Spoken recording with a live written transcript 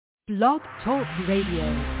Blog Talk Radio.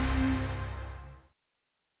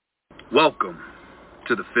 Welcome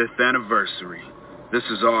to the 5th anniversary. This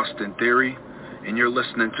is Austin Theory, and you're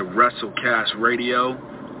listening to WrestleCast Radio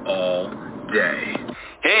all day.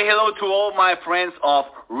 Hey, hello to all my friends of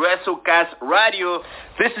WrestleCast Radio.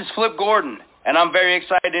 This is Flip Gordon, and I'm very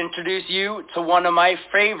excited to introduce you to one of my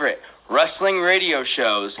favorite wrestling radio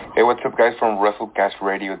shows. Hey, what's up, guys, from WrestleCast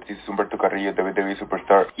Radio? This is Humberto Carrillo, WWE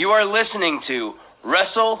Superstar. You are listening to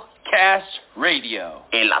WrestleCast Radio.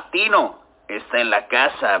 El Latino está en la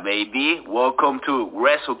casa, baby. Welcome to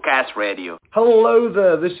WrestleCast Radio. Hello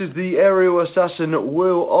there, this is the aerial assassin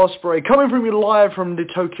Will Ospreay, coming from you live from the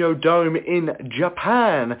Tokyo Dome in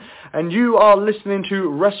Japan, and you are listening to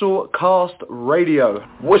WrestleCast Radio.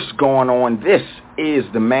 What's going on? This is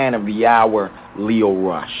the man of the hour, Leo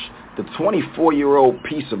Rush, the 24-year-old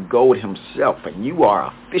piece of gold himself, and you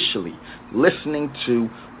are officially listening to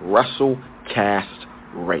WrestleCast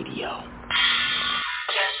Radio.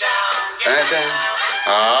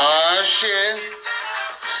 Oh, shit.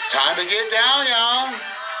 Time to get down, y'all.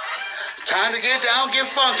 Time to get down, get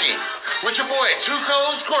funky. With your boy,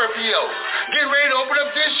 Tuco Scorpio. Get ready to open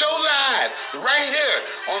up this show live, right here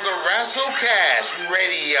on the WrestleCast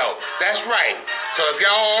Radio. That's right. So if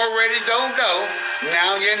y'all already don't know,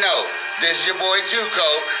 now you know. This is your boy, Tuco,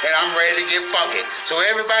 and I'm ready to get funky. So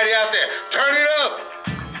everybody out there, turn it up.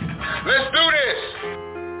 Let's do this.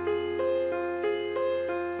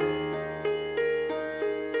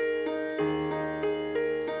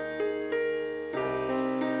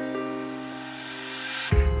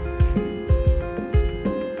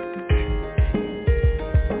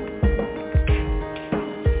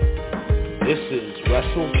 This is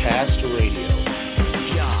WrestleCast Radio.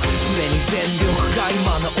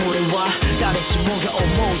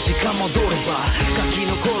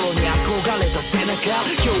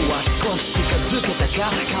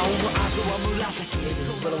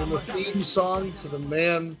 The theme song to the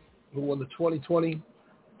man who won the 2020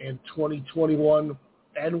 and 2021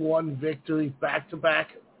 N-1 victory, back-to-back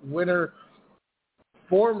winner,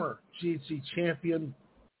 former GHC champion,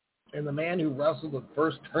 and the man who wrestled the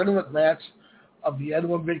first tournament match of the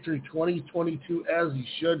N-1 victory 2022, as he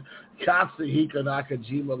should, Katsuhiko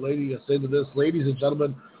Nakajima. Ladies and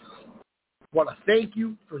gentlemen, I want to thank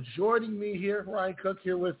you for joining me here. Ryan Cook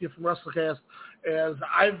here with you from WrestleCast, as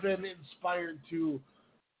I've been inspired to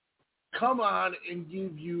come on and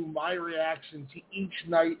give you my reaction to each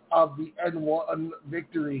night of the N-1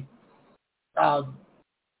 victory.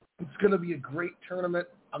 It's going to be a great tournament.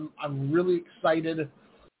 I'm really excited.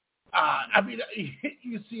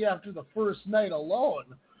 You see, after the first night alone,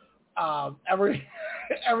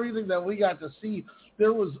 everything that we got to see,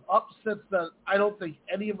 there was upsets that I don't think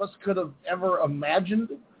any of us could have ever imagined.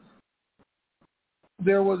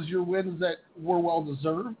 There was your wins that were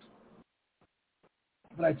well-deserved.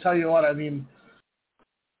 But I tell you what,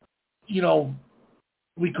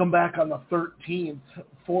 we come back on the 13th.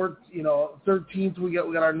 13th we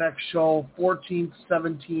got our next show, 14th,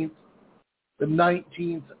 17th, the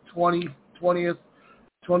 19th, 20th,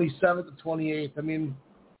 27th, and 28th.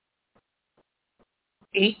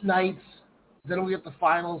 8 nights. Then we get the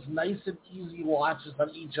finals. Nice and easy watches on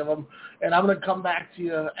each of them. And I'm going to come back to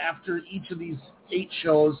you after each of these 8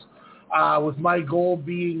 shows with my goal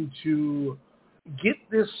being to get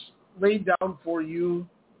this laid down for you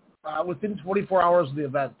within 24 hours of the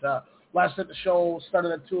event. Last night the show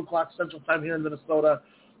started at 2 o'clock Central Time here in Minnesota.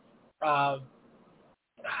 I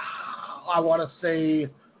want to say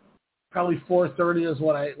probably 4:30 is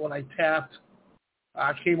when I tapped.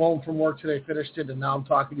 I came home from work today, finished it, and now I'm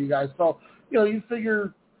talking to you guys. So, you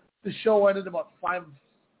figure the show ended about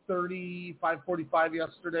 5:30, 5:45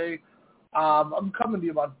 yesterday. I'm coming to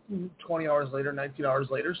you about 20 hours later, 19 hours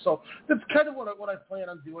later. So that's kind of what I plan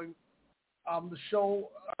on doing. Our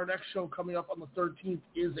next show coming up on the 13th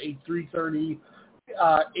is a 3:30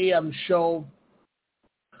 a.m. show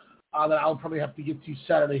that I'll probably have to get to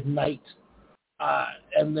Saturday night.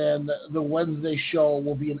 And then the Wednesday show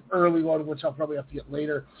will be an early one, which I'll probably have to get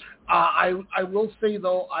later. I will say,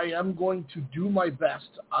 though, I am going to do my best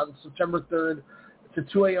on September 3rd. It's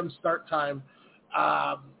a 2 a.m. start time.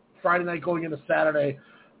 Friday night going into Saturday.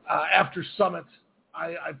 After Summit,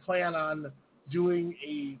 I plan on doing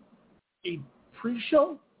a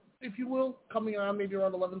pre-show, if you will, coming on maybe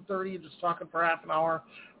around 11:30 and just talking for half an hour,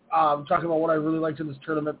 talking about what I really liked in this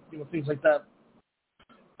tournament, things like that.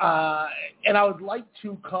 And I would like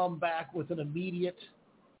to come back with an immediate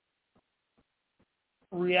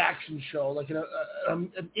reaction show, like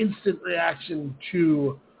an instant reaction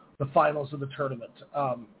to the finals of the tournament.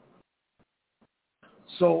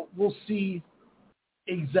 So we'll see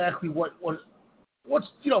exactly what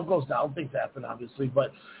goes down. Things happen, obviously,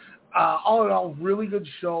 but all in all, really good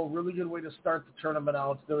show, really good way to start the tournament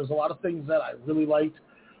out. There was a lot of things that I really liked.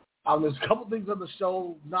 There's a couple things on the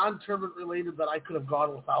show, non-tournament related, that I could have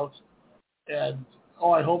gone without. And,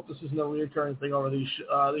 I hope this isn't a reoccurring thing over these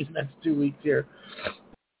next 2 weeks here.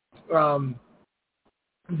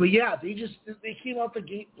 But yeah, they came out the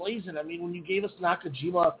gate blazing. I mean, when you gave us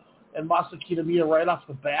Nakajima and Masa Kitamiya right off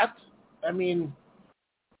the bat, I mean,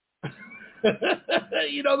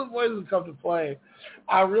 the boys have come to play.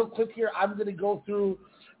 Real quick here, I'm going to go through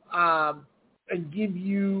and give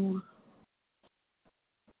you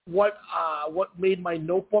what made my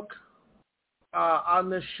notebook on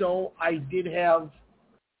this show. I did have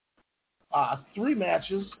 3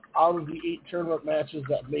 matches out of the 8 tournament matches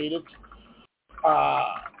that made it.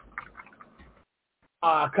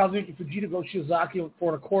 Kazuyuki Fujita, Go Shiozaki went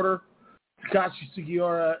 4 1/4. Takashi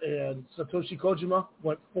Sugiura and Satoshi Kojima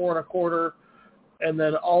went 4 1/4. And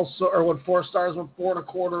then went 4 stars, went 4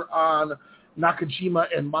 1/4 on Nakajima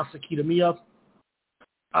and Masa Kitamiya.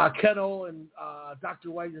 Keno and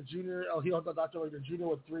Dr. Wagner Jr., El Hijo de Dr. Wagner Jr.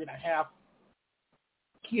 with 3.5.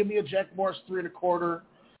 Kiyomiya Jack Morris 3 1/4.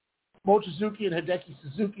 Mochizuki and Hideki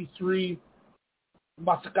Suzuki 3.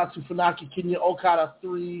 Masakatsu Funaki, Kinya Okada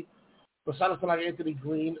 3. Masato Tanaka, Anthony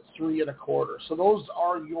Green 3 1/4. So those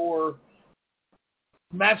are your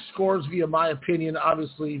match scores via my opinion.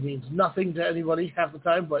 Obviously means nothing to anybody half the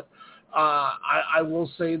time, but I will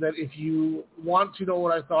say that if you want to know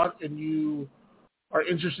what I thought and you are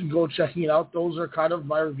interested in go checking it out, those are kind of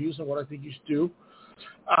my reviews on what I think you should do.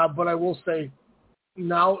 But I will say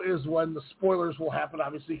now is when the spoilers will happen,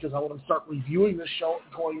 obviously, because I want to start reviewing the show,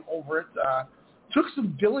 going over it. Took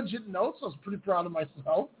some diligent notes. I was pretty proud of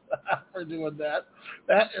myself for doing that.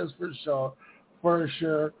 That is for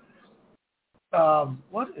sure.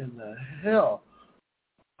 What in the hell?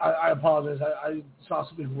 I apologize. I saw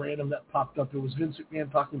something random that popped up. It was Vince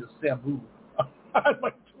McMahon talking to Sabu on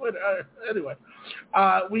my Twitter. Anyway,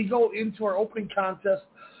 we go into our opening contest.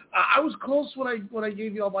 I was close when I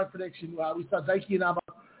gave you all my prediction. We saw Daiki Inaba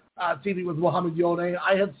teaming with Mohamed Yone.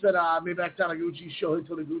 I had said Maybach Taniguchi, Shohei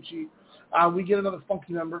Toneguchi. We get another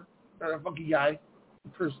funky member, or a funky guy,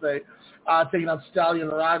 per se, taking on Stallion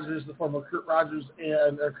Rogers, the former Kurt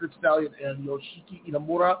Stallion and Yoshiki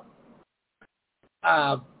Inamura.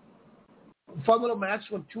 Fun little match,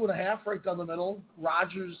 went 2.5 right down the middle.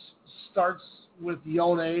 Rogers starts with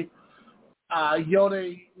Yone.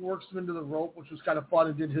 Yone works him into the rope, which was kind of fun,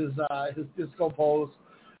 and did his disco pose.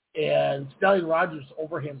 And Stallion Rogers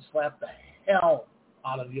overhand slapped the hell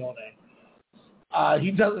out of Yone.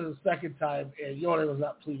 He does it a second time, and Yone was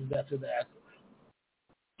not pleased after that.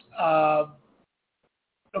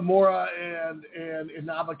 Amora and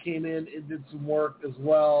Inaba came in and did some work as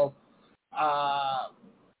well.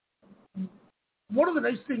 One of the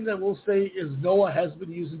nice things I will say is Noah has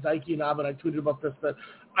been using Daiki Inaba, and I tweeted about this, that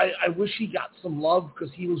I wish he got some love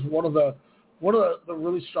because he was one of the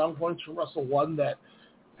really strong points from Wrestle 1 that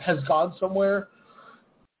has gone somewhere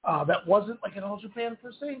that wasn't like an All Japan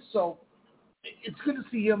per se. So it's good to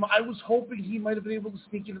see him. I was hoping he might have been able to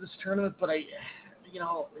sneak into this tournament, but it's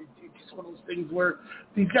just one of those things where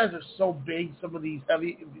these guys are so big, some of these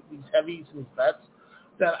heavies and these vets,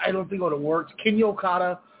 that I don't think it would have worked. Kinya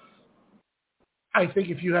Okada, I think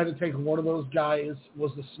if you had to take one of those guys,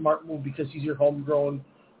 was the smart move because he's your homegrown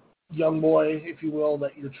young boy, if you will,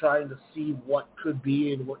 that you're trying to see what could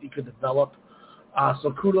be and what you could develop.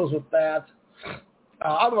 So kudos with that.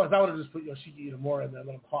 Otherwise, I would have just put Yoshiki Inamura in there and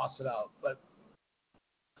let him toss it out. But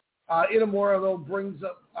Inamura, though, brings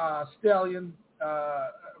up Stallion,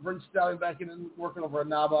 brings Stallion back in and working over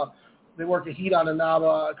Inaba. They work a heat on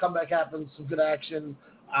Inaba. A comeback happens, some good action.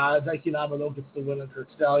 Daiki Inaba, though, gets the win over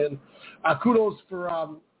Stallion. Kudos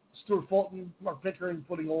for Stuart Fulton, Mark Pickering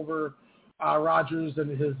putting over Rogers and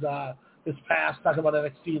his past, talking about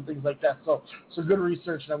NXT and things like that. So good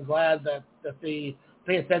research, and I'm glad that they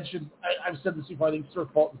pay attention. I've said this before, I think Stuart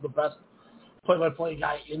Fulton's the best play-by-play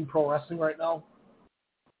guy in pro wrestling right now.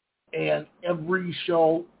 And every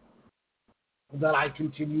show that I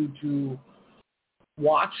continue to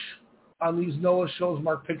watch on these Noah shows,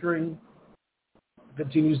 Mark Pickering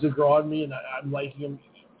continues to grow on me, and I'm liking him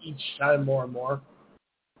each time more and more.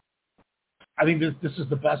 I think this is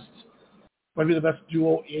the best, maybe the best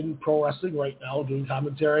duo in pro wrestling right now doing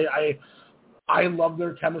commentary. I love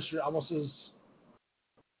their chemistry almost as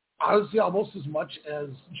much as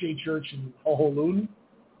Jay Church and Ho Loon.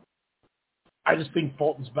 I just think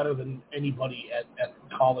Fulton's better than anybody at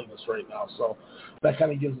calling this right now. So that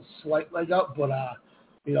kind of gives a slight leg up. But,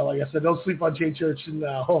 like I said, don't sleep on Jay Church and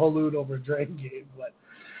Ho Loon over a Dragon Gate.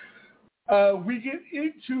 But we get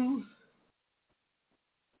into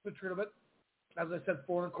the tournament. As I said,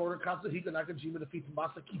 4 1/4. Katsuhiko Nakajima defeats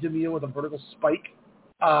Masa Kitamiya with a vertical spike.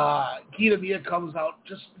 Kitamiya comes out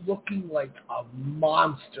just looking like a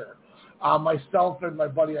monster. Myself and my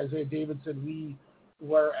buddy Isaiah Davidson, we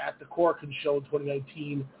were at the Korakuen show in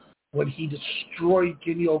 2019 when he destroyed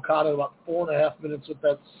Kenny Okada in about 4.5 minutes with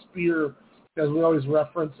that spear, as we always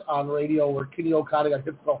reference on radio, where Kenny Okada got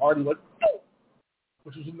hit so hard he went, oh!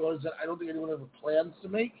 Which was a noise that I don't think anyone ever plans to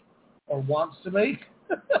make or wants to make.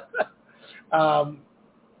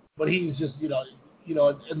 But he's just,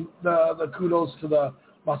 and the kudos to the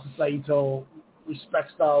Masa Saito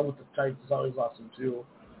respect style with the tights is always awesome too.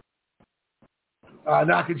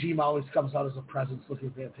 Nakajima always comes out as a presence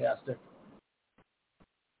looking fantastic.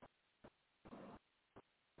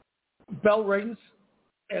 Bell rings,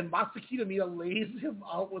 and Masakita Miya lays him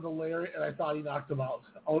out with a lariat, and I thought he knocked him out.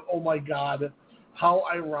 Oh my God. How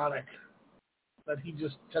ironic that he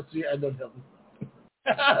just Tetsuya Endo'd him.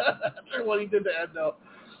 After what he did to Endo.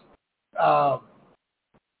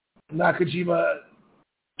 Nakajima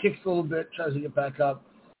kicks a little bit, tries to get back up.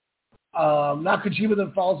 Nakajima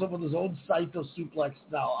then follows up with his own Saito suplex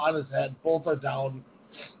now on his head. Both are down.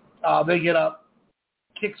 They get up.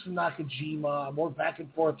 Kicks from Nakajima, more back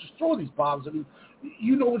and forth, just throwing these bombs. I mean,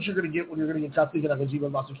 you know what you're going to get when you're going to get Katsuhiko Nakajima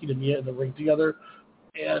and Masakita Miya in the ring together.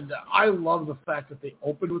 And I love the fact that they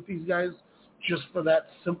opened with these guys just for that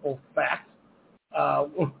simple fact.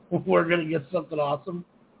 We're going to get something awesome.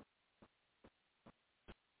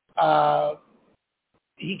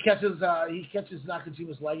 He catches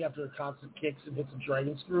Nakajima's leg after a constant kicks and hits a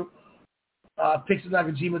dragon screw. Picks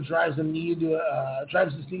Nakajima, drives his knees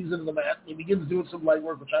into the mat. He begins doing some leg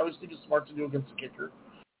work, which I always think is smart to do against a kicker.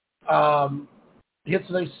 Hits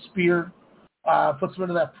a nice spear, puts him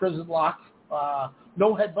into that prison lock.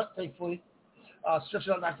 No headbutt, thankfully.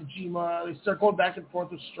 Stretching out Nakajima. They start going back and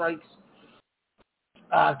forth with strikes.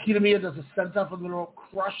 Kitamiya does a senton from the middle,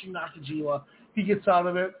 crushing Nakajima. He gets out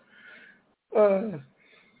of it. Long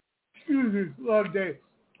day.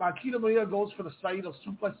 Kitamiya goes for the Saito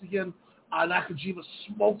suplex again. Nakajima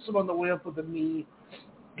smokes him on the way up with a knee.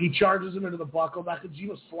 He charges him into the buckle.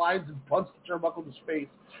 Nakajima slides and punts the turnbuckle in his face.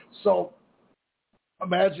 So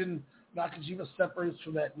imagine Nakajima separates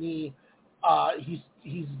from that knee.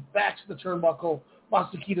 He's back to the turnbuckle.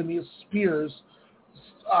 Masakita Miya spears.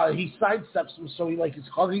 He sidesteps him, so he's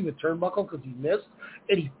hugging the turnbuckle because he missed,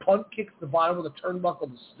 and he punt kicks the bottom of the turnbuckle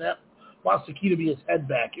to snap Masakita Miya's head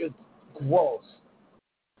back. It's gross.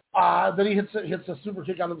 Then he hits a super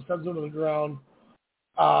kick out of the sends him to the ground.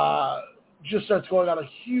 Just starts going on a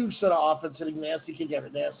huge set of offense, hitting nasty kick after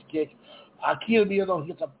nasty kick. Kitamiya, though,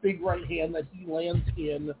 gets a big right hand that he lands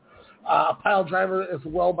in. A pile driver as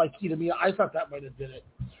well by Kitamiya. I thought that might have did it.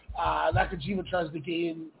 Nakajima tries to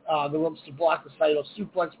gain the ropes to block the Saito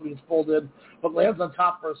suplex, but he's pulled in, but lands on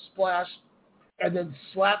top for a splash, and then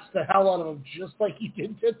slaps the hell out of him just like he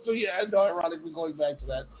did Tetsuya Endo, ironically going back to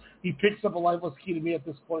that. He picks up a lifeless Kitamiya at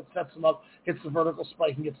this point, sets him up, hits the vertical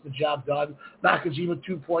spike, and gets the job done. Nakajima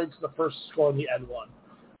 2 points, the first score in the N-1.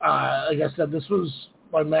 Like I said, this was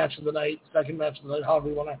my match of the night, second match of the night, however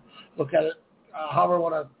you want to look at it, however you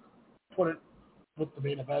want to put it with the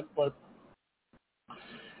main event. But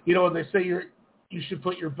when they say you should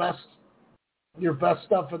put your best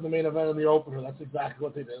stuff in the main event in the opener, that's exactly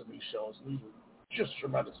what they did in these shows. These were just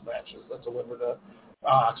tremendous matches that delivered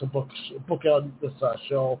to book on this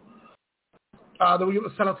show. Then we get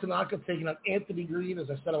Seto Tanaka taking on Anthony Green. As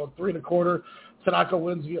I said, I went 3 1/4. Tanaka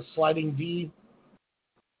wins via sliding D.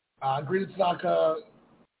 Green and Tanaka,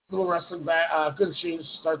 little wrestling back, good exchange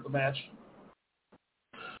to start the match.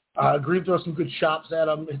 Green throws some good chops at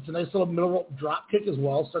him. It's a nice little middle rope drop kick as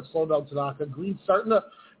well. Starts slowing down Tanaka. Green starting to,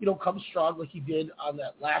 come strong like he did on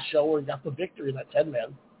that last show where he got the victory in that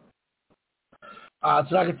 10-man.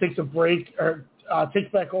 Tanaka takes a break, or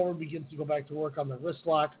takes back over and begins to go back to work on the wrist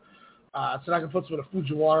lock. Tanaka puts him in a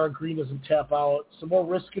Fujiwara. Green doesn't tap out. Some more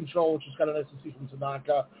wrist control, which is kind of nice to see from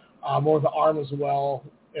Tanaka. More of the arm as well.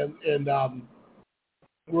 And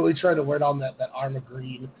really trying to wear down that arm of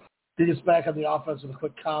Green. He gets back on the offense with a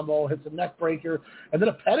quick combo, hits a neck breaker, and then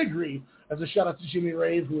a pedigree as a shout out to Jimmy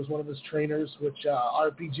Rave, who was one of his trainers, which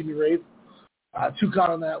RP Jimmy Rave. 2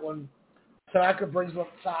 count on that one. Tanaka brings him up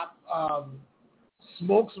top,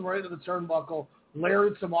 smokes him right into the turnbuckle,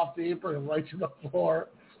 lariats him off the apron and right to the floor.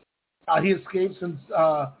 He escapes and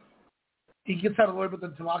he gets out of the way, but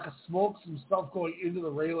then Tanaka smokes himself going into the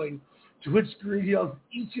railing, to which Green yells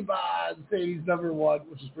Ichiban, saying he's number 1,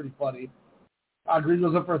 which is pretty funny. Green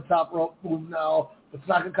goes up for a top rope move now, but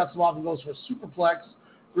Tanaka cuts him off and goes for a superplex.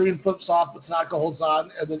 Green flips off, but Tanaka holds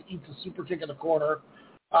on and then eats a super kick in the corner.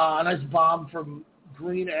 A nice bomb from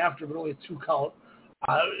Green after, but only a 2 count.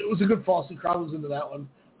 It was a good false. The crowd was into that one.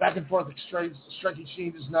 Back and forth striking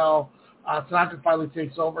exchanges now. Tanaka finally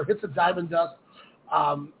takes over, hits a diamond dust,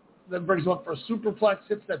 then brings him up for a superplex,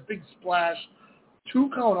 hits that big splash,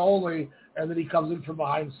 2 count only, and then he comes in from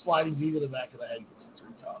behind, sliding deep in the back of the head. Gets a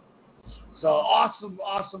 3 count. So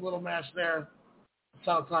awesome little match there.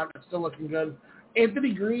 Tanaka still looking good.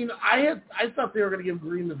 Anthony Green, I thought they were going to give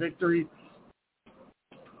Green the victory.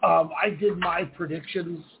 I did my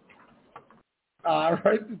predictions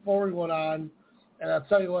right before we went on, and I'll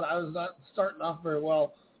tell you what, I was not starting off very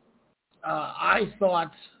well. I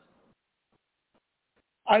thought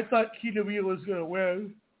KW was going to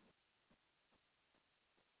win,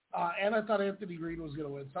 and I thought Anthony Green was going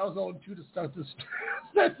to win. So I was 0-2 to start this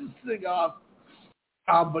thing off.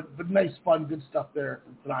 But nice, fun, good stuff there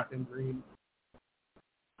from Tanaka and Green.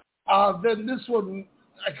 Then this one,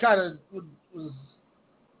 I kind of was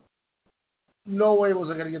no way was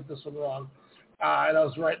I going to get this one wrong. And I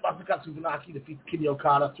was right. Masakatsu Funaki defeats Kenny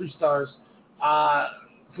Okada, 3 stars.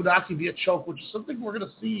 Funaki via choke, which is something we're going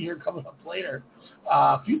to see here coming up later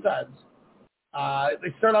a few times.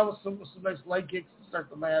 They start out with some nice leg kicks to start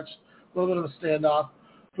the match, a little bit of a standoff.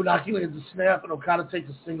 Funaki lands a snap, and Okada takes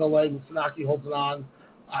a single leg, and Funaki holds it on.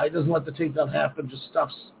 He doesn't let the takedown happen, just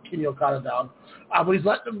stuffs Kenny Okada down. But he's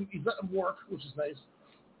letting him work, which is nice.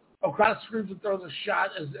 Okada screams and throws a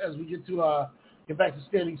shot as we get back to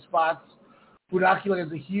standing spots. Funaki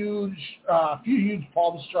lands a few huge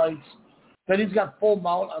palm strikes. Then he's got full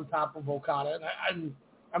mount on top of Okada, and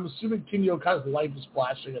I'm assuming Kenny Okada's life is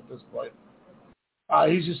flashing at this point.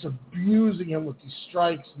 He's just abusing him with these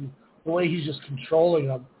strikes and the way he's just controlling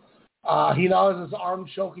him. He now has his arm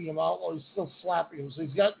choking him out while he's still slapping him. So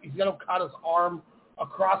he's got Okada's arm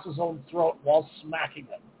across his own throat while smacking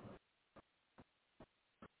him.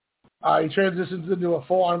 He transitions into a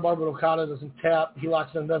full armbar, but Okada doesn't tap. He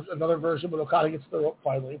locks in another version, but Okada gets the rope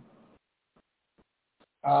finally.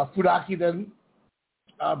 Funaki then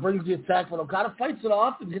brings the attack, but Okada fights it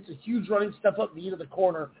off and hits a huge running step-up knee to the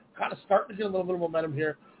corner. Okada starting to get a little bit of momentum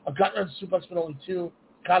here. A gut-wrench suplex, but only 2.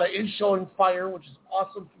 Okada is showing fire, which is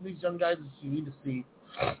awesome from these young guys, as you need to see.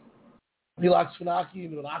 He locks Funaki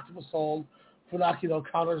into an octopus hold. Funaki, though,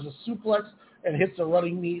 counters a suplex and hits a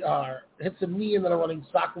knee and then a running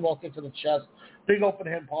soccer ball kick to the chest. Big open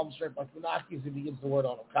hand palm strike by Funaki as he begins to word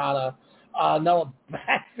on Okada. Now a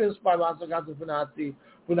back fist by Masakatsu Funaki.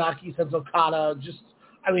 Funaki sends Okada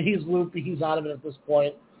he's loopy. He's out of it at this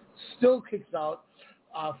point. Still kicks out.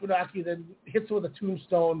 Funaki then hits him with a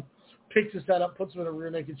tombstone, picks his head up, puts him in a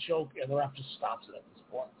rear naked choke, and the ref just stops it at this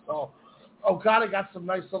point. So Okada got some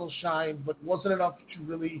nice little shine, but wasn't enough to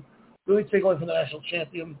really take away from the national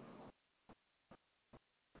champion,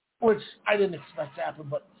 which I didn't expect to happen,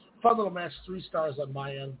 but fun little match, 3 stars on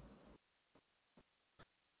my end.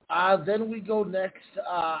 Then we go next.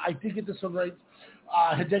 I did get this one right.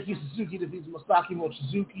 Hideki Suzuki defeats Masaki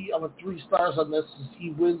Mochizuki. I'm at 3 stars on this as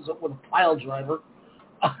he wins with a pile driver,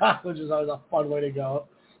 which is always a fun way to go.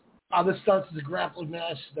 This starts as a grappling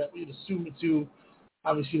match that we'd assume it to.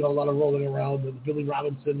 Obviously, a lot of rolling around with Billy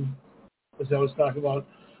Robinson, as I was talking about.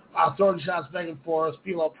 Throwing shots back and forth,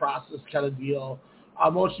 feel out process kind of deal.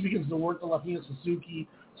 Mochi begins to work the left knee of Suzuki.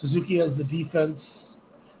 Suzuki has the defense.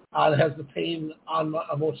 Has the pain on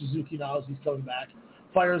Mochizuki now as he's coming back.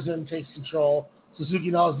 Fires in, takes control.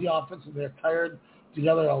 Suzuki now has the offense, and they're tired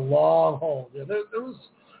together a long hold. Yeah,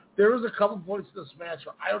 there was a couple points in this match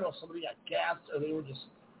where I don't know if somebody got gassed or they were just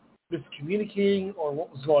miscommunicating or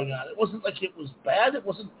what was going on. It wasn't like it was bad. It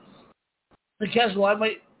wasn't the casual eye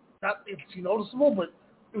might not be noticeable, but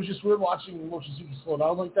it was just weird watching Mochizuki slow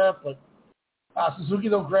down like that. But Suzuki,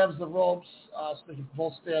 though, grabs the ropes so they can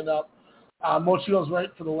both stand up. Mochi goes right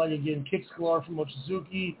for the leg again, kicks galore from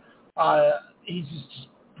Mochizuki. He's just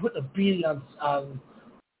putting a beating on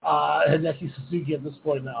Hideki Suzuki at this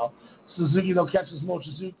point now. Suzuki, though, catches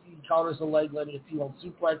Mochizuki, counters the leg, landing a T-hold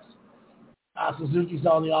suplex. Suzuki's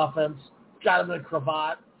now on the offense. Got him in a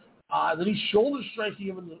cravat. Then he's shoulder striking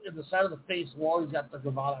him in the side of the face while he's got the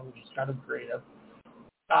cravat on, which is kind of creative.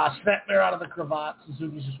 Snapmare out of the cravat.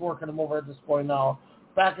 Suzuki's just working him over at this point now.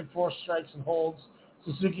 Back and forth strikes and holds.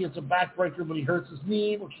 Suzuki gets a backbreaker, but he hurts his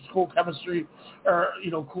knee, which is cool chemistry, or,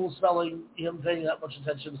 cool selling, him paying that much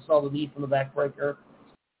attention to sell the knee from the backbreaker.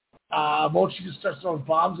 Mochi just starts throwing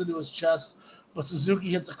bombs into his chest, but Suzuki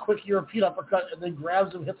hits a quick European uppercut and then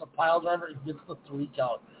grabs him, hits a pile driver, and gets the 3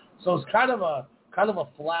 count. So it's kind of a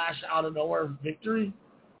flash out of nowhere victory,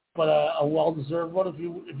 but a well-deserved one, if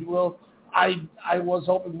you will. I was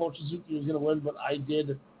hoping Mochizuki was going to win, but I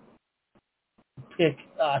did pick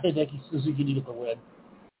Hideki Suzuki to get the win.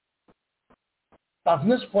 From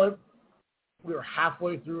this point, We were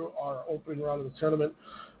halfway through our opening round of the tournament.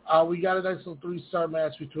 We got a nice little 3-star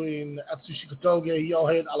match between Atsushi Kotoge,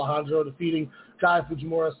 Yohei Alejandro defeating Kai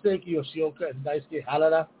Fujimura, Seiki Yoshioka, and Daisuke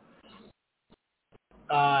Harada.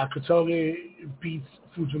 Kotoge beats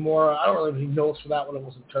Fujimura. I don't really have any notes for that one. It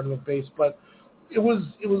wasn't tournament based, but it was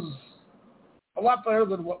a lot better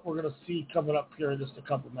than what we're going to see coming up here in just a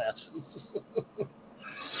couple matches.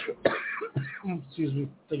 Excuse me.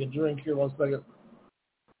 Take a drink here 1 second.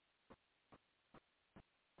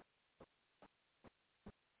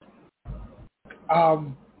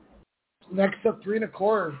 Next up, 3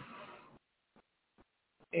 1/4.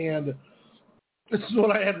 And this is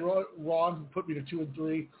what I had wrong, put me to 2 and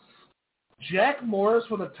 3. Jack Morris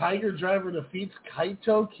with a Tiger Driver defeats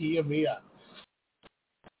Kaito Kiyomiya.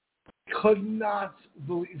 Could not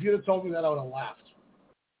believe, if you had told me that, I would have laughed.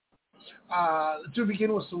 To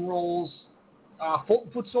begin with some rolls,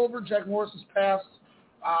 Fulton puts over Jack Morris's pass,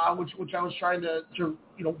 which I was trying to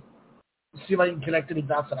see if I can connect any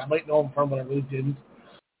dots that I might know him from, but I really didn't.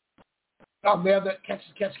 They have that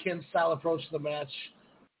catch-can style approach to the match.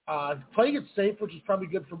 Playing it safe, which is probably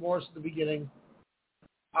good for Morris at the beginning.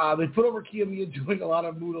 They put over Kiyomiya doing a lot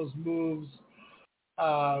of Muto's moves.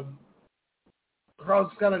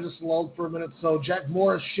 Crowd's kind of just lulled for a minute, so Jack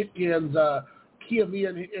Morris shit-cans Kiyomiya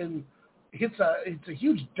and hits a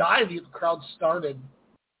huge dive to get the crowd started.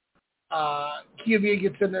 Kiyomiya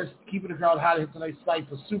gets in there, keeping the crowd hot, hits a nice side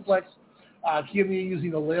to suplex. Kiyomiya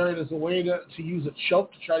using the lariat as a way to use a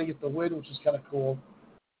choke to try to get the win, which is kind of cool.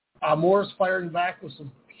 Morris firing back with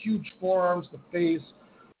some huge forearms to face.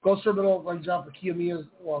 Goes for a middle leg jump for Kiyomiya.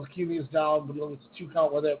 Well, Kiyomiya's down, but he only gets a 2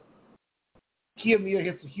 count with it. Kiyomiya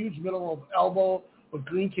hits a huge middle rope elbow, but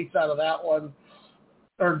Green kicks out of that one.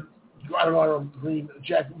 Or, I don't know, Green,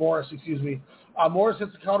 Jack Morris, excuse me. Morris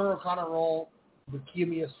hits a counter O'Connor roll, but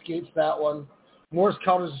Kiyomiya escapes that one. Morris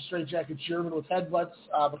counters a straight jacket German with headbutts,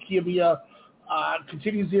 but Kiyomiya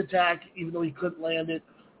continues the attack, even though he couldn't land it.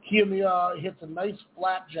 Kiyomiya hits a nice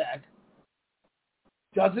flapjack.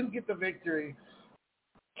 Doesn't get the victory.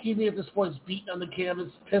 Kiyomiya at this point is beaten on the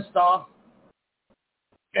canvas, pissed off.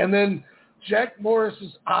 And then Jack Morris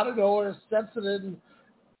is out of nowhere, sets it in,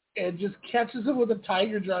 and just catches him with a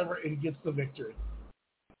Tiger Driver and gets the victory.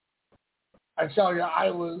 I tell you, I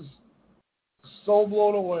was so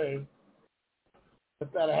blown away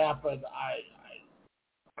that happened.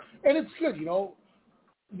 And it's good,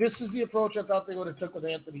 This is the approach I thought they would have took with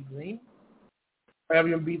Anthony Green.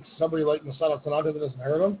 Having him beat somebody like Masato Tanaka that doesn't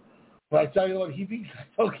hurt him. But I tell you what, he beat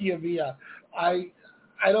Kiyomiya.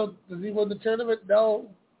 Does he win the tournament? No.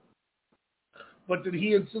 But did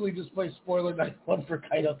he instantly just play spoiler night 1 for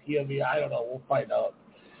Kaito Kiyomiya? I don't know. We'll find out.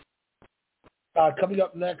 Coming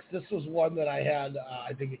up next, this was one that I had,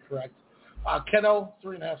 I think it correct. Keno,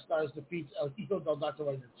 3.5 stars, defeats El Hijo del Dr.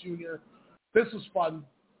 Wagner Jr. This was fun.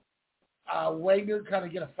 Wagner kind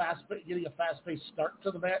of getting a fast-paced start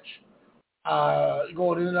to the match.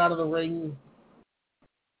 Going in and out of the ring.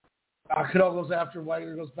 Kano goes after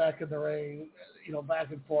Wagner, goes back in the ring,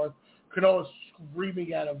 back and forth. Kano is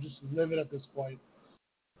screaming at him, just livid at this point.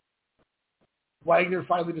 Wagner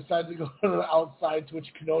finally decides to go to the outside, to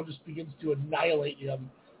which Kano just begins to annihilate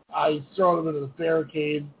him. He's throwing him into the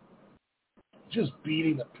barricade, just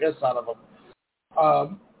beating the piss out of him.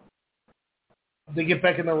 They get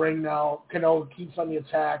back in the ring now. Kano keeps on the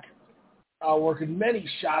attack, working many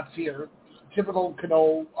shots here. Typical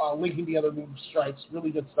Kano, linking together move strikes. Really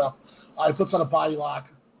good stuff. He puts on a body lock.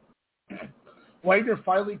 Wagner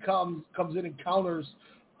finally comes in and counters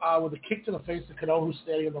with a kick to the face of Kano, who's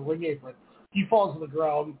standing in the ring apron. He falls to the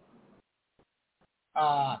ground.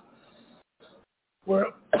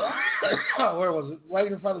 Where was it?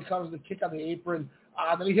 Wagner finally comes with a kick on the apron.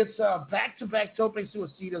 Then he hits back-to-back tope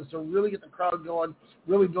suicidas to really get the crowd going,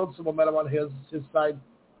 really build some momentum on his side.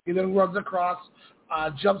 He then runs across,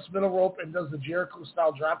 jumps middle rope, and does the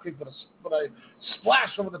Jericho-style dropkick with a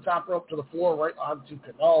splash over the top rope to the floor right onto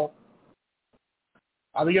Kano.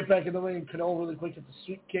 They get back in the ring, and Kano really quick hits a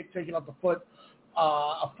sweep kick, taking out the foot.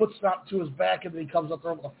 A foot snap to his back, and then he comes up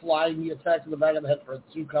there with a flying knee attack in the back of the head for a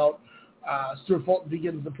 2 count. Stuart Fulton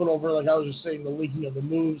begins to put over, like I was just saying, the leaking of the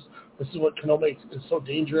moves. This is what Kano makes is so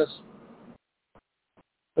dangerous.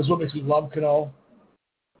 This is what makes me love Kano.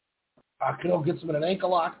 Kano gets him in an ankle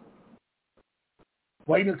lock.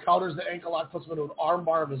 Wagner counters the ankle lock, puts him into an arm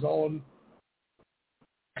bar of his own.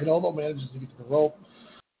 Kano, though, manages to get to the rope.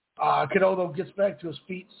 Kano, though, gets back to his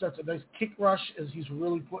feet, starts a nice kick rush as he's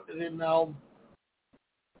really putting it in now.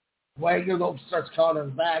 Wagner, though, starts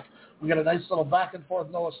countering back. We got a nice little back and forth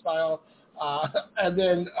Noah style. And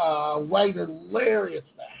then Wagner lariats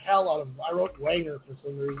the hell out of him. I wrote Wagner for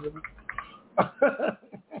some reason.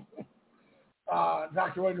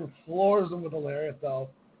 Dr. Wagner floors him with a lariat, though.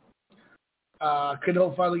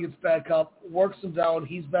 Cano finally gets back up, works him down.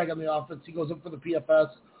 He's back on the offense. He goes up for the PFS.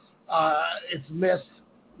 It's missed.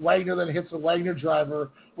 Wagner then hits a Wagner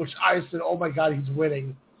driver, which I said, oh, my God, he's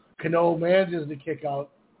winning. Cano manages to kick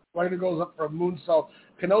out. Wagner goes up for a moonsault.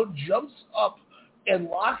 Cano jumps up and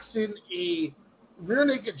locks in a rear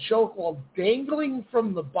naked choke while dangling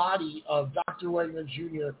from the body of Dr. Wagner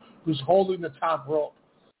Jr., who's holding the top rope.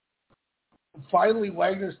 Finally,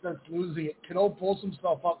 Wagner starts losing it. Cano pulls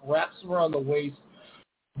himself up, wraps him around the waist.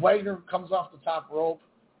 Wagner comes off the top rope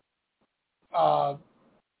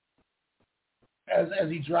as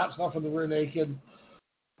he drops off of the rear naked.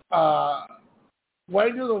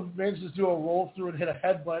 Wagner manages to do a roll through and hit a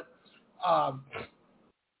headbutt.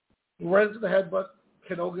 Right into the headbutt,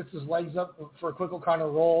 Cano gets his legs up for a quick O'Connor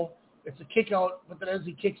roll. It's a kick out, but then as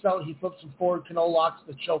he kicks out, he flips him forward. Cano locks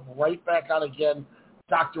the choke right back out again.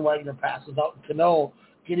 Dr. Wagner passes out. Cano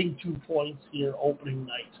getting 2 points here opening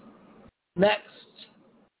night. Next,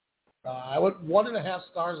 I went 1.5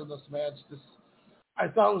 stars in this match. I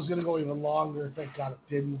thought it was going to go even longer. Thank God it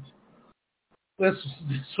didn't. This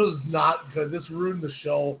was not good. This ruined the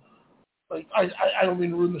show. Like I don't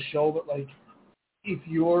mean ruin the show, but like if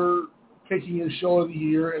you're picking a show of the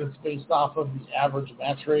year and it's based off of the average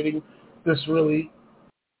match rating, this really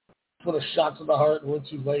put a shot to the heart and went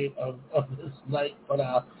too late of this night. But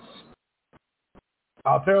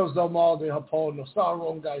Perros Del Mal, De Japón, Nosawa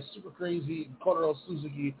Rongai, Super Crazy, and Kotaro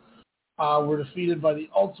Suzuki were defeated by the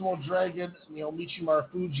Ultimo Dragon, Michi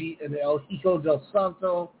Marufuji, and El Hijo del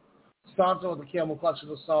Santo. Santo with the camel clutch of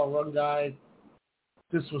Nosawa Rongai.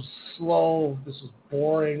 This was slow. This was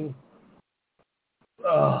boring.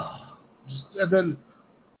 And then,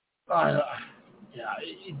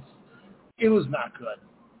 it was not good.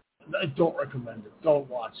 I don't recommend it. Don't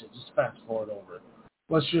watch it. Just fast forward over it.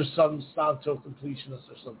 Unless you're some Santo completionist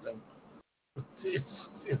or something.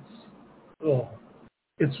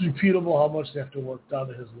 It's reputable how much they have to work down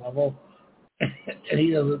to his level. And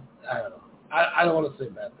he doesn't, I don't know. I don't want to say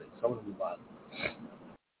bad things. I want to move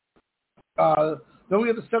on. Then we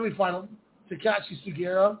have the semifinal. Takashi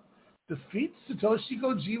Sugiura defeats Satoshi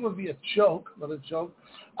Kojima via choke. Another choke.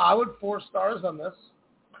 I would 4 stars on this.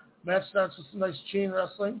 Match starts with some nice chain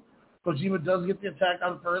wrestling. Kojima does get the attack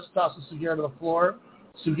on first, tosses Sugiura to the floor.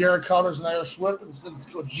 Sugiura counters an Irish whip and sends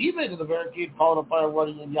Kojima into the barricade, followed up by a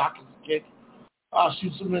running Yakuza kick.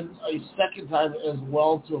 Shoots him in a second time as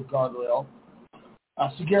well to a guardrail.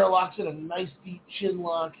 Sugiura locks in a nice deep chin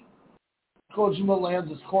lock. Kojima lands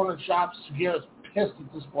his corner chop. Sugiura's pissed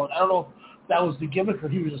at this point. I don't know if that was the gimmick or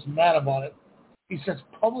he was just mad about it. He starts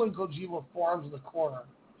pummeling Kojima with forearms in the corner.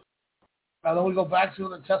 And then we go back to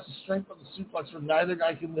it and test the strength of the suplex where neither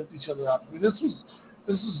guy can lift each other up. I mean, this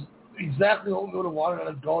is exactly what we would have wanted out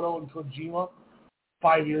of Goto and Kojima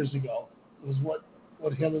 5 years ago. It was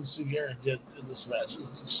what him and Sugiura did in this match.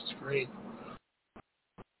 It's just great.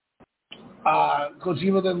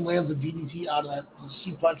 Kojima then lands a DDT out of that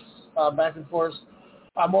suplex back and forth.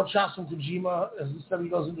 More chops from Kojima as instead he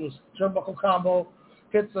goes into his turnbuckle combo.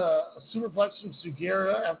 Hits a superplex from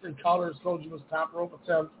Sugiura after he counters Kojima's top rope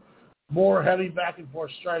attempt. More heavy back and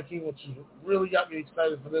forth striking, which really got me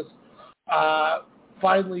excited for this.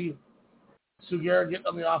 Finally, Sugiura getting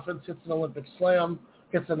on the offense, hits an Olympic slam,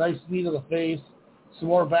 gets a nice knee to the face. Some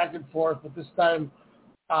more back and forth, but this time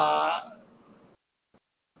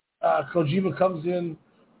Kojima comes in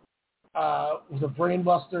with a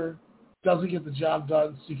brainbuster, doesn't get the job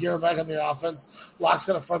done. Sugiura back on the offense, locks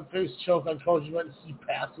in a front face choke on Kojima, and he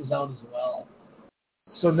passes out as well.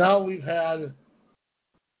 So now we've had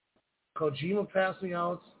Kojima passing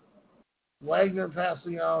out, Wagner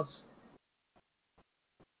passing out,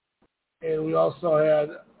 and we also had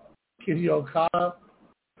Kitty Okada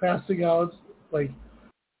passing out. Like,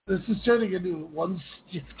 this is turning into one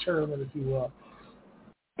stiff tournament, if you will.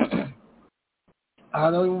 Then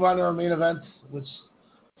we move on to our main event, which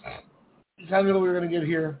you kind of knew what we were going to get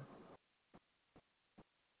here.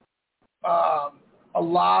 A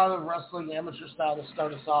lot of wrestling amateur style to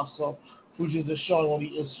start us off, so Fuji just showing what he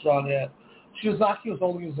is strong at. Shiozaki was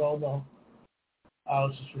holding his own, though,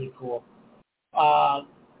 which is pretty cool.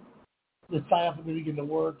 The tie-up at the beginning to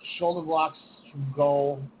work, shoulder blocks from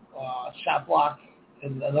Go, shot block,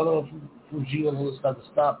 and another one from Fuji that will start to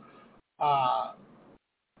stop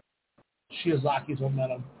Shiozaki's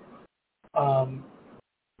momentum.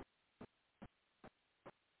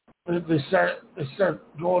 They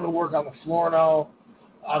start going to work on the floor now.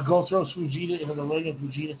 Go throws Fujita into the ring, and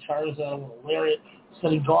Fujita charges at him with a lariat,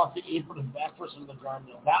 setting Go off the apron and back first into the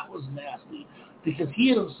guardrail. That was nasty because he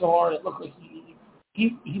hit him so hard it looked like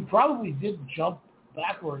he probably did jump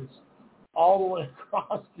backwards all the way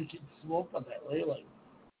across to get smoked on that railing.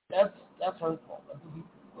 That's hurtful. That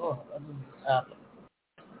doesn't happen.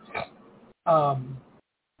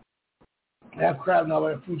 Half crab now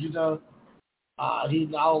by Fujita. He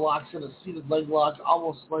now locks in a seated leg lock,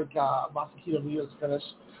 almost like Masakita Miya's finish.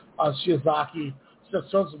 Shiozaki just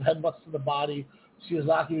throws some headbutts to the body.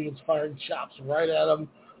 Shiozaki begins firing chops right at him.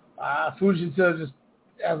 Fujita just,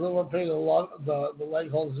 as the paying the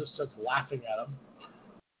leg holds, just starts laughing at him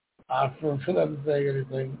for them to say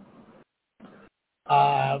anything.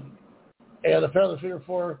 And apparently figure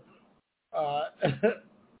four,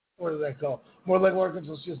 where did that go? More leg work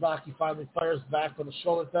until Shiozaki finally fires back with a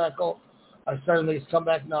shoulder tackle. Starting to make his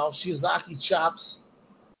comeback now. Shiozaki chops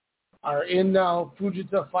are in now.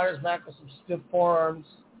 Fujita fires back with some stiff forearms.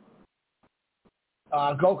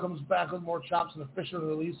 Go comes back with more chops and a fisherman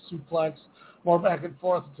release suplex. More back and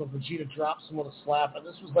forth until Vegeta drops him with a slap. And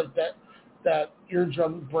this was like that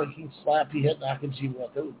eardrum breaking slap he hit Nakajima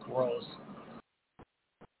with. It was gross.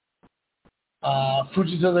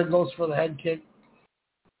 Fujita then goes for the head kick.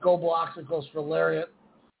 Go blocks it, goes for lariat.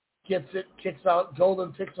 Gets it, kicks out.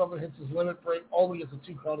 Golden picks up and hits his limit break. Only gets a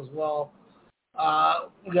 2 count as well.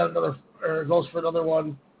 We got another, goes for another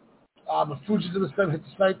one. But Fujita this time hits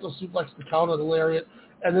the Saito suplex to counter the lariat,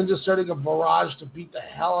 and then just starting a barrage to beat the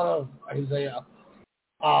hell out of Isaiah.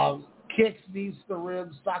 Kicks, knees to the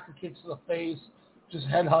ribs, soccer kicks to the face, just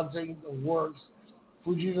head hunting, it works.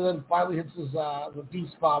 Fujita then finally hits his the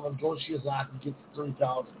beast bomb and Go Shiozaki gets the 3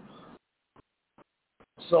 count.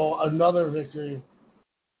 So another victory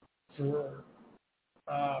for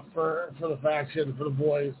the faction, for the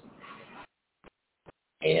boys.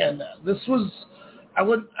 And this was, I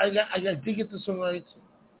did get this one right.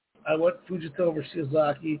 I went Fujita over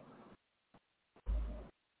Shiozaki.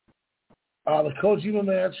 The Kojima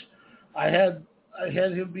match, I had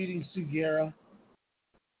him beating Sugiura.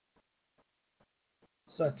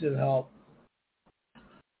 So that did help.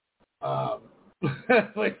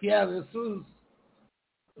 But yeah, this is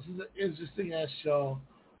an interesting ass show.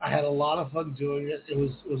 I had a lot of fun doing it. It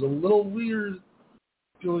was a little weird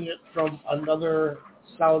doing it from another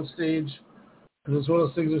soundstage. It was one of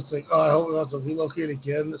those things that's like, oh, I hope we don't have to relocate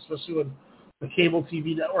again, especially when the cable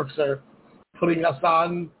TV networks are putting us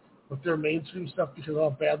on with their mainstream stuff because of how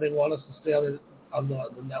bad they want us to stay on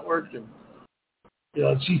the network. And, you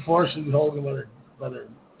know, G4 should be holding them by their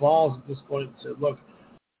balls at this point and say, look,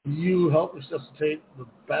 you help resuscitate the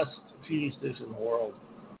best TV station in the world.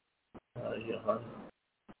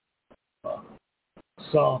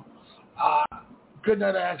 So, good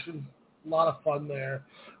night of action. A lot of fun there.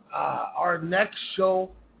 Our next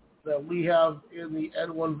show that we have in the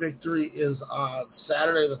N-1 Victory is on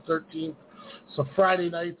Saturday the 13th. So Friday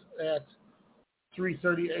night at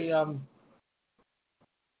 3:30 a.m.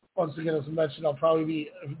 Once again, as I mentioned, I'll probably be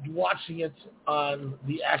watching it on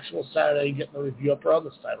the actual Saturday, getting the review up around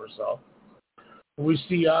this time or so. We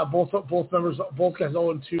see both members, both guys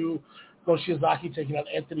 0-2. Go Shiozaki taking on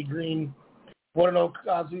Anthony Green. 1-0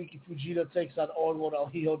 Kazuki Fujita takes on 0-1 El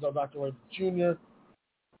Hijo del Dr. Wade Jr.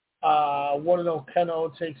 1-0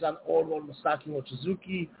 Keno takes on 0-1 Masaki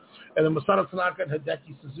Mochizuki. And then Masato Tanaka and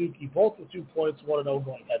Hideki Suzuki, both with 2 points, 1-0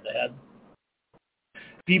 going head-to-head.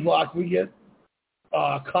 D block, we get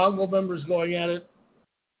Congo members going at it.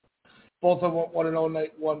 Both of them 1-0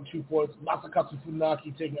 night, 2 points. Masakatsu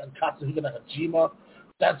Funaki taking on Katsuhiko Nakajima.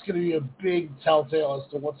 That's going to be a big telltale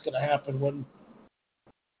as to what's going to happen when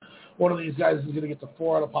one of these guys is going to get to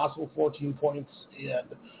 4 out of possible 14 points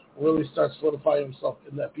and really start solidifying himself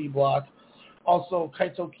in that B block. Also,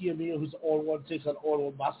 Kaito Kiyomiya, who's 0-1, takes on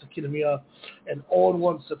 0-1 Masa Kitamiya, and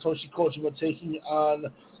 0-1 Satoshi Kojima taking on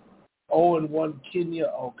 0-1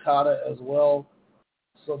 Kinya Okada as well.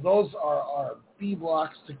 So those are our B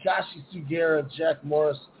blocks. Takashi Sugiura, Jack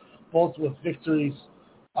Morris, both with victories.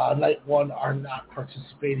 Night 1 are not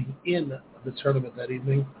participating in the tournament that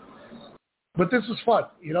evening. But this was fun.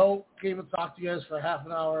 You know, came and talked to you guys for half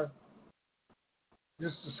an hour,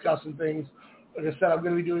 just discussing things. Like I said, I'm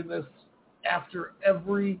going to be doing this after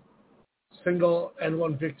every single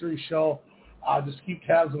N1 Victory show. Just keep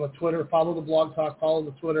tabs on the Twitter. Follow the Blog Talk. Follow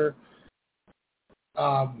the Twitter.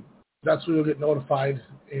 That's where you'll get notified.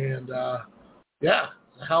 And, yeah,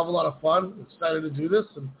 it's a hell of a lot of fun. I'm excited to do this.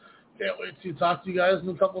 And can't wait to talk to you guys in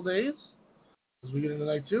a couple days as we get into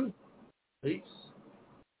night 2. Peace.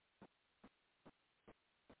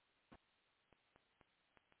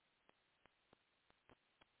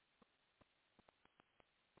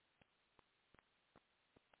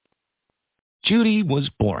 Judy was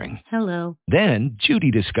boring. Hello. Then Judy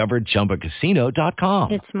discovered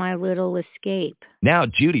ChumbaCasino.com. It's my little escape. Now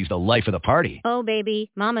Judy's the life of the party. Oh,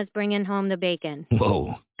 baby, mama's bringing home the bacon.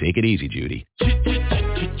 Whoa, take it easy, Judy.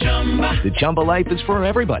 The Chumba life is for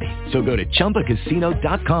everybody. So go to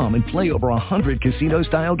ChumbaCasino.com and play over 100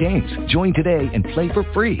 casino-style games. Join today and play for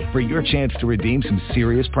free for your chance to redeem some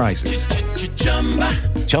serious prizes.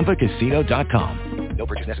 ChumbaCasino.com. No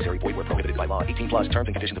purchase necessary. Void where prohibited by law. 18 plus terms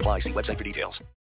and conditions apply. See website for details.